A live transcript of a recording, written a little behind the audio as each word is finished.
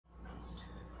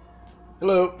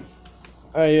Hello.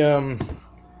 I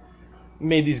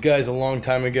made these guys a long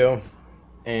time ago,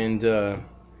 and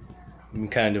I'm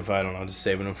kind of, I don't know, just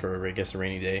saving them for, I guess, a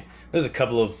rainy day. There's a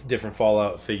couple of different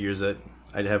Fallout figures that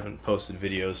I haven't posted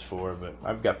videos for, but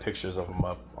I've got pictures of them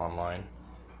up online.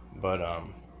 But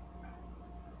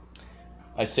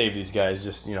I saved these guys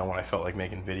just, when I felt like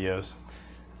making videos.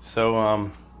 So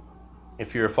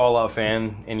if you're a Fallout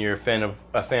fan and you're a fan of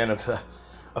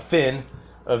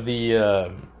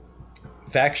the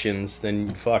factions, then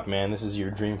fuck, man, this is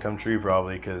your dream come true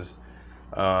probably, because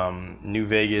New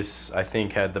Vegas, I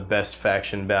think, had the best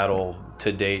faction battle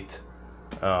to date,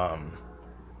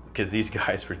 because these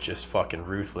guys were just fucking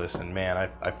ruthless, and man,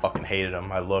 I fucking hated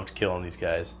them. I loved killing these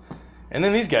guys, and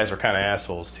then these guys were kind of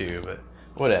assholes too, but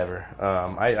whatever.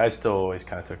 I still always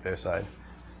kind of took their side,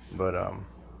 but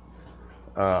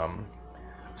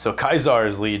so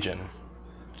Caesar's Legion.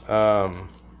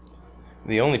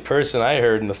 The only person I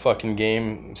heard in the fucking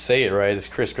game say it right is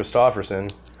Chris Christopherson.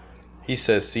 He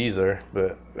says Caesar,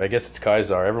 but I guess it's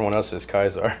Caesar. Everyone else says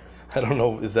Caesar. I don't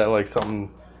know, is that like something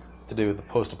to do with the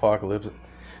post-apocalypse?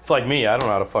 It's like me, I don't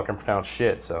know how to fucking pronounce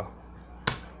shit, so.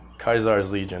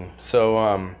 Caesar's Legion.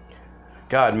 So,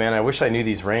 God, man, I wish I knew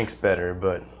these ranks better,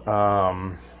 but,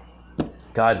 God,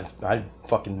 I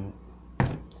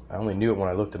only knew it when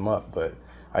I looked him up, but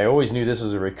I always knew this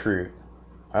was a recruit.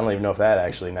 I don't even know if that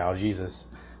actually now, Jesus.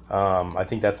 I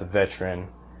think that's a veteran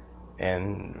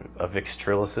and a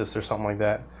vixtriloquist or something like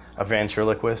that. A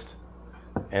ventriloquist.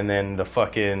 And then the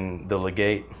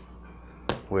legate,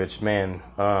 which, man,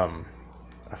 I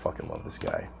fucking love this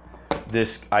guy.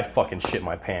 I fucking shit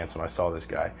my pants when I saw this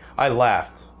guy. I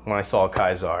laughed when I saw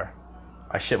Caesar.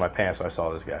 I shit my pants when I saw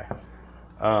this guy.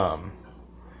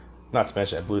 Not to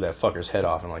mention I blew that fucker's head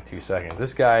off in like 2 seconds.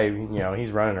 This guy,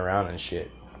 he's running around and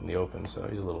shit in the open, so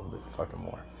he's a little bit fucking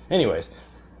more. Anyways,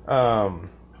 so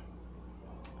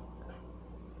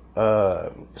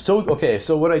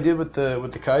what I did with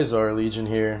the Caesar Legion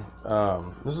here,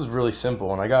 this is really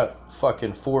simple, and I got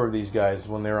fucking 4 of these guys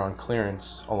when they were on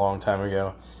clearance a long time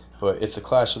ago, but it's a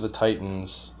Clash of the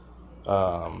Titans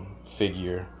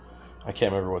figure. I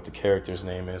can't remember what the character's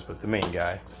name is, but the main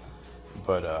guy.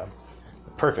 But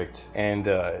perfect. And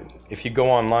if you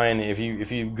go online, if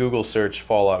you Google search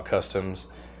Fallout Customs,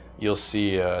 you'll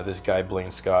see this guy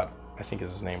Blaine Scott, I think is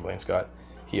his name, Blaine Scott.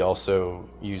 He also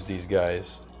used these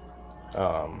guys,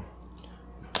 but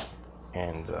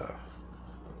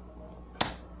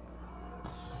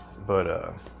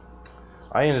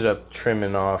I ended up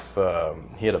trimming off.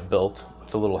 He had a belt with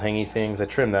the little hangy things. I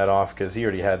trimmed that off because he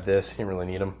already had this. He didn't really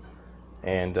need them,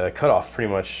 and cut off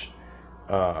pretty much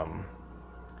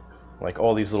like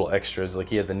all these little extras. Like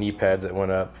he had the knee pads that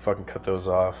went up. Fucking cut those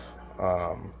off.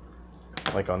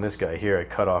 Like on this guy here, I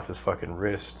cut off his fucking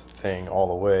wrist thing all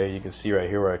the way. You can see right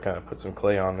here where I kind of put some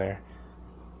clay on there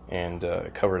and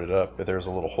covered it up, but there's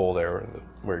a little hole there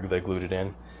where they glued it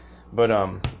in. But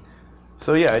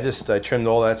so yeah, I trimmed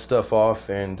all that stuff off,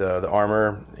 and the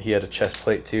armor, he had a chest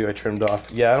plate too, I trimmed off.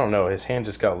 Yeah, I don't know, his hand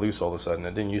just got loose all of a sudden.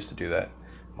 It didn't used to do that,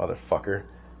 motherfucker.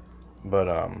 But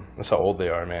that's how old they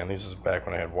are, man. These is back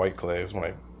when I had white clay, when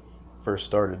I first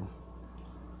started.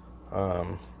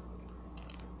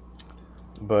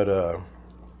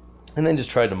 And then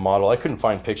just tried to model. I couldn't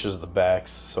find pictures of the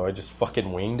backs, so I just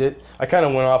fucking winged it. I kind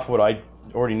of went off what I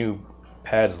already knew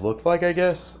pads looked like, I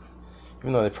guess.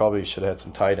 Even though they probably should have had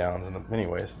some tie downs in them.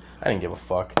 Anyways, I didn't give a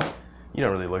fuck. You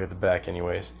don't really look at the back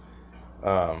anyways.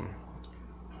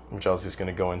 Which I was just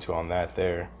going to go into on that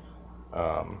there.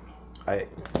 I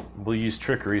will use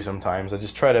trickery sometimes. I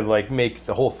just try to like make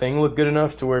the whole thing look good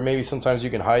enough to where maybe sometimes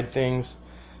you can hide things.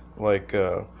 Like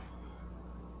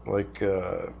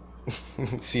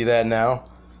see that now?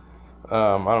 I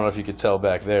don't know if you could tell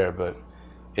back there, but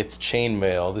it's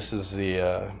chainmail. This is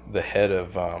the head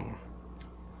of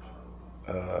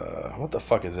what the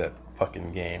fuck is that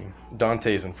fucking game?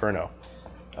 Dante's Inferno.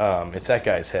 It's that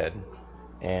guy's head,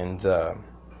 and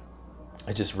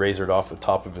I just razored off the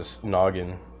top of his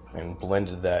noggin and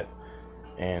blended that,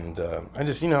 and I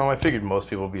just, I figured most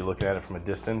people would be looking at it from a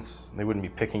distance. They wouldn't be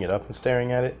picking it up and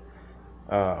staring at it.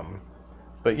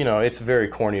 But it's very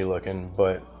corny looking,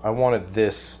 but I wanted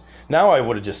this. Now I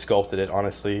would have just sculpted it,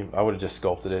 honestly. I would have just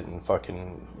sculpted it and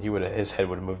fucking, his head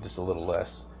would have moved just a little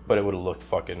less, but it would have looked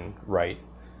fucking right.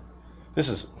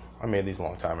 I made these a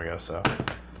long time ago, so,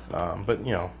 but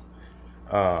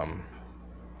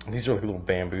these are like little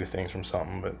bamboo things from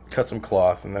something, but cut some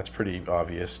cloth, and that's pretty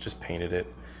obvious. Just painted it.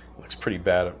 Looks pretty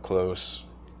bad up close.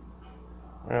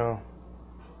 Well,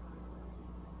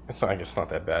 I guess it's not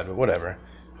that bad, but whatever.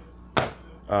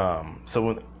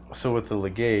 So with the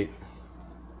legate,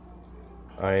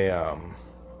 I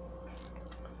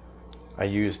I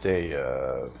used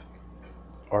a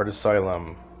Art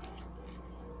Asylum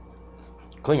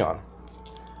Klingon.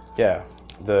 Yeah,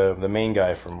 the main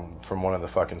guy from one of the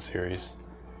fucking series,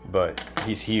 but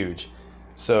he's huge.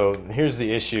 So here's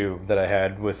the issue that I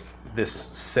had with this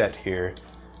set here.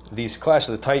 These Clash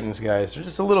of the Titans guys are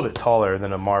just a little bit taller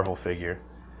than a Marvel figure,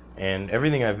 and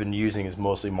everything I've been using is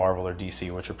mostly Marvel or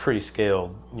DC, which are pretty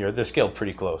scaled. You know, they're scaled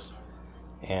pretty close,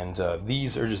 and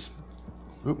these are just.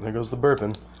 Oop, there goes the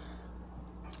burping.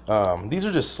 These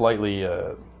are just slightly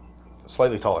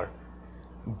taller,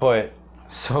 but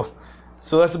so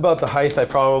that's about the height. I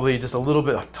probably just a little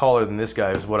bit taller than this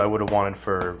guy is what I would have wanted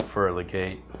for a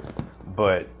legate,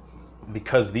 but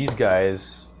because these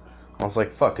guys, I was like,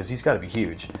 fuck, because he's got to be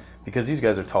huge. Because these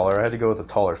guys are taller, I had to go with a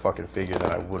taller fucking figure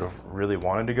than I would have really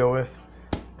wanted to go with,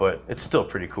 but it's still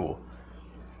pretty cool.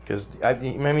 Because I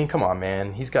mean, come on,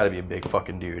 man, he's got to be a big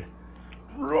fucking dude.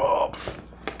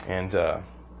 And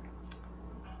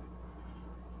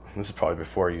this is probably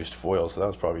before I used foil, so that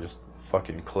was probably just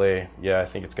fucking clay. Yeah, I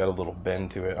think it's got a little bend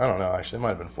to it. I don't know, actually, it might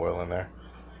have been foil in there.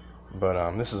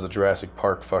 But this is a Jurassic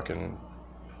Park fucking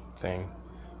thing.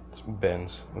 It's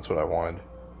bends. That's what I wanted.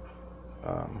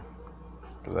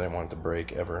 Because I didn't want it to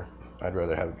break ever. I'd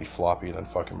rather have it be floppy than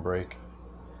fucking break.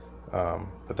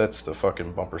 But that's the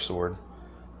fucking bumper sword.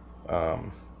 I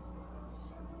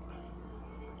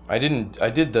did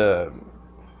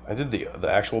the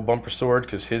actual bumper sword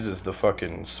because his is the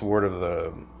fucking sword of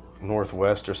the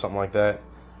Northwest or something like that,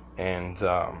 and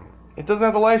it doesn't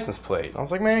have the license plate. I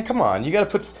was like, man, come on, you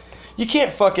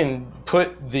can't fucking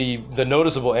put the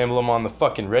noticeable emblem on the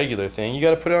fucking regular thing. You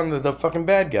gotta put it on the fucking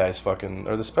bad guy's fucking,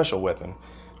 or the special weapon,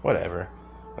 whatever.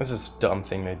 That's just a dumb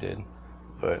thing they did.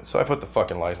 But so I put the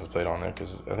fucking license plate on there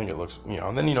because I think it looks,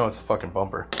 and then it's a fucking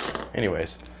bumper.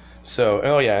 Anyways, so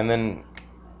oh yeah, and then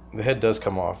the head does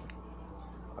come off.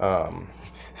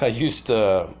 I used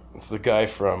it's the guy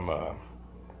from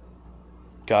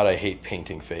God, I hate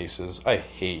painting faces. I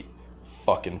hate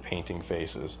fucking painting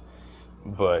faces.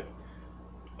 But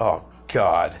oh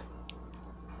god,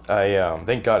 I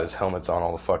thank God his helmet's on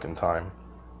all the fucking time.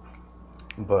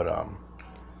 But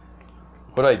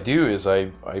what I do is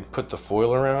I put the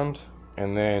foil around,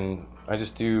 and then I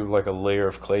just do like a layer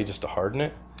of clay just to harden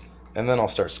it, and then I'll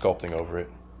start sculpting over it.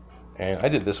 And I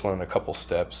did this one in a couple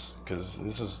steps because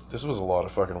this was a lot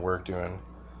of fucking work doing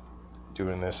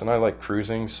this, and I like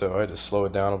cruising, so I had to slow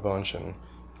it down a bunch,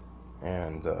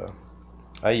 and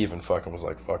I even fucking was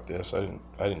like, fuck this. I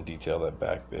didn't detail that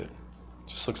back bit. It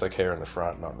just looks like hair in the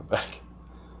front, not in the back.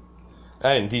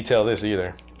 I didn't detail this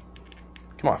either.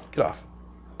 Come on, get off.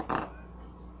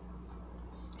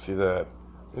 See that?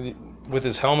 With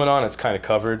his helmet on, it's kind of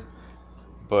covered,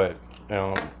 but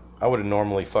I would have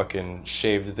normally fucking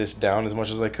shaved this down as much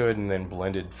as I could and then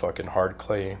blended fucking hard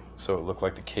clay so it looked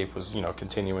like the cape was,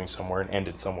 continuing somewhere and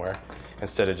ended somewhere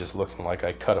instead of just looking like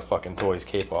I cut a fucking toy's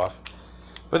cape off.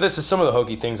 But this is some of the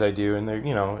hokey things I do, and they're,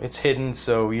 it's hidden,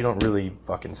 so you don't really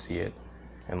fucking see it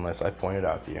unless I point it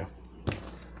out to you.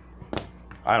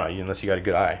 I don't know, unless you got a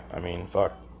good eye. I mean,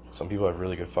 fuck. Some people have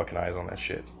really good fucking eyes on that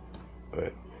shit.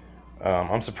 But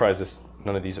I'm surprised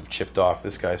none of these have chipped off.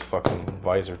 This guy's fucking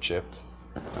visor chipped.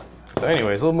 So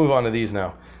anyways, we'll move on to these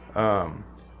now.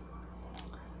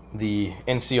 The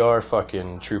NCR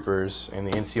fucking troopers and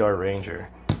the NCR Ranger.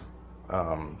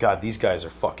 God, these guys are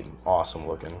fucking awesome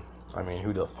looking. I mean,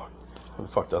 who the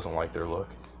fuck doesn't like their look?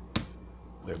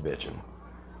 They're bitching.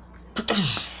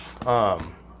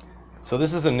 So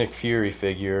this is a Nick Fury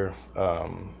figure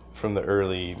from the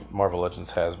early Marvel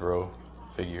Legends Hasbro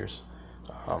figures.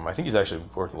 I think he's actually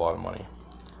worth a lot of money,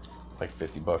 like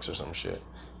 $50 or some shit.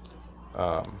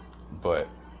 But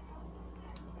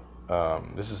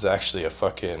this is actually a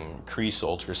fucking Kree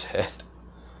soldier's head,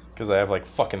 because I have like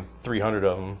fucking 300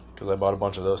 of them, because I bought a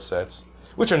bunch of those sets,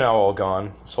 which are now all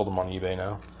gone. Sold them on eBay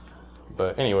now.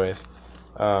 But anyways,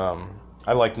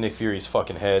 I liked Nick Fury's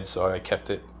fucking head, so I kept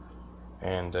it,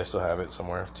 and I still have it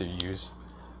somewhere to use,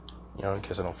 in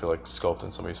case I don't feel like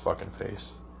sculpting somebody's fucking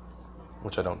face,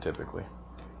 which I don't typically.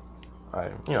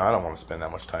 I don't want to spend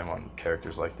that much time on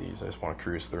characters like these. I just want to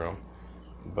cruise through them.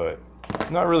 But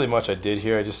not really much I did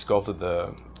here. I just sculpted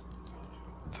the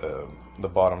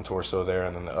bottom torso there,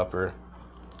 and then the upper.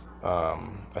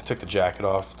 I took the jacket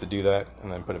off to do that, and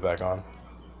then put it back on.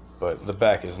 But the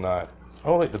back is not.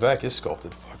 Oh wait, the back is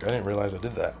sculpted. Fuck, I didn't realize I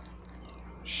did that.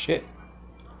 Shit.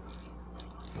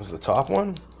 Is the top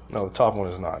one? No, the top one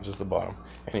is not. Just the bottom.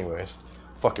 Anyways,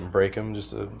 fucking break them just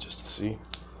to see.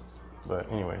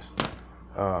 But anyways,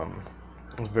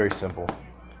 it's very simple.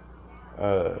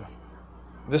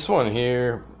 This one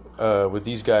here, with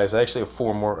these guys, I actually have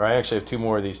 4 more. I actually have 2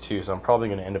 more of these too, so I'm probably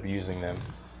going to end up using them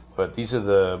But these are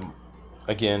the,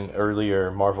 again,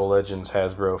 earlier Marvel Legends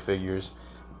Hasbro figures,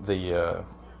 the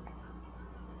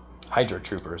Hydra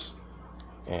Troopers,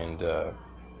 and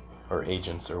or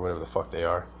agents, or whatever the fuck they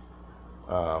are.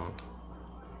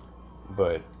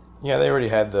 But yeah, they already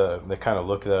had the kind of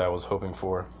look that I was hoping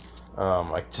for.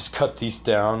 I just cut these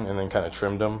down and then kind of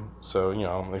trimmed them. So, you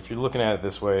know, if you're looking at it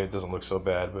this way, it doesn't look so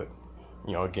bad. But,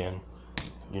 you know, again,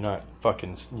 you're not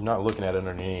looking at it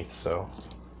underneath. So,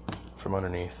 from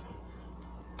underneath.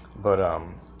 But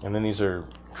and then these are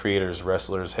creators'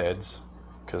 wrestlers' heads,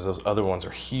 because those other ones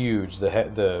are huge.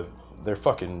 Their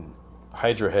fucking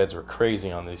Hydra heads were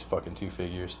crazy on these fucking two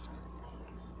figures.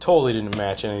 Totally didn't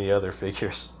match any of the other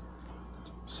figures.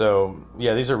 So,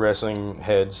 yeah, these are wrestling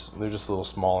heads. They're just a little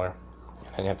smaller.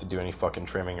 I didn't have to do any fucking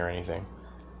trimming or anything.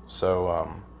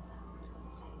 So,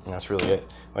 that's really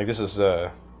it. Like, this is,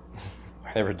 I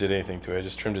never did anything to it. I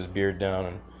just trimmed his beard down,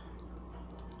 and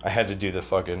I had to do that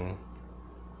fucking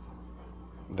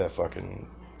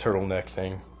turtleneck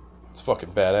thing. It's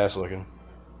fucking badass looking.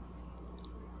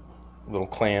 Little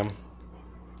clam.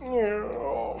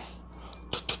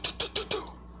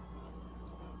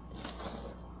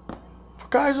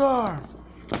 Guys are.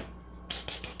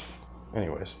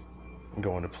 Anyways, I'm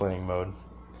going to playing mode,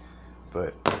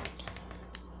 but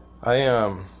I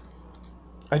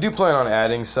do plan on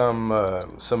adding some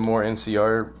more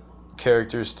NCR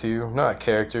characters too. Not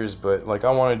characters, but like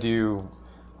I want to do,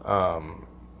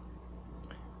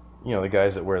 you know, the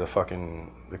guys that wear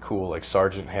the cool like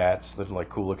sergeant hats, the like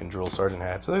cool looking drill sergeant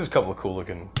hats. So there's a couple of cool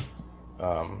looking,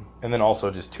 and then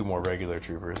also just 2 more regular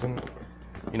troopers, and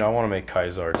you know I want to make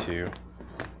Caesar too.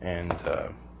 And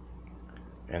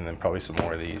then probably some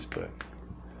more of these, but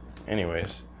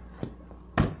anyways,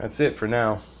 that's it for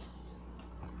now.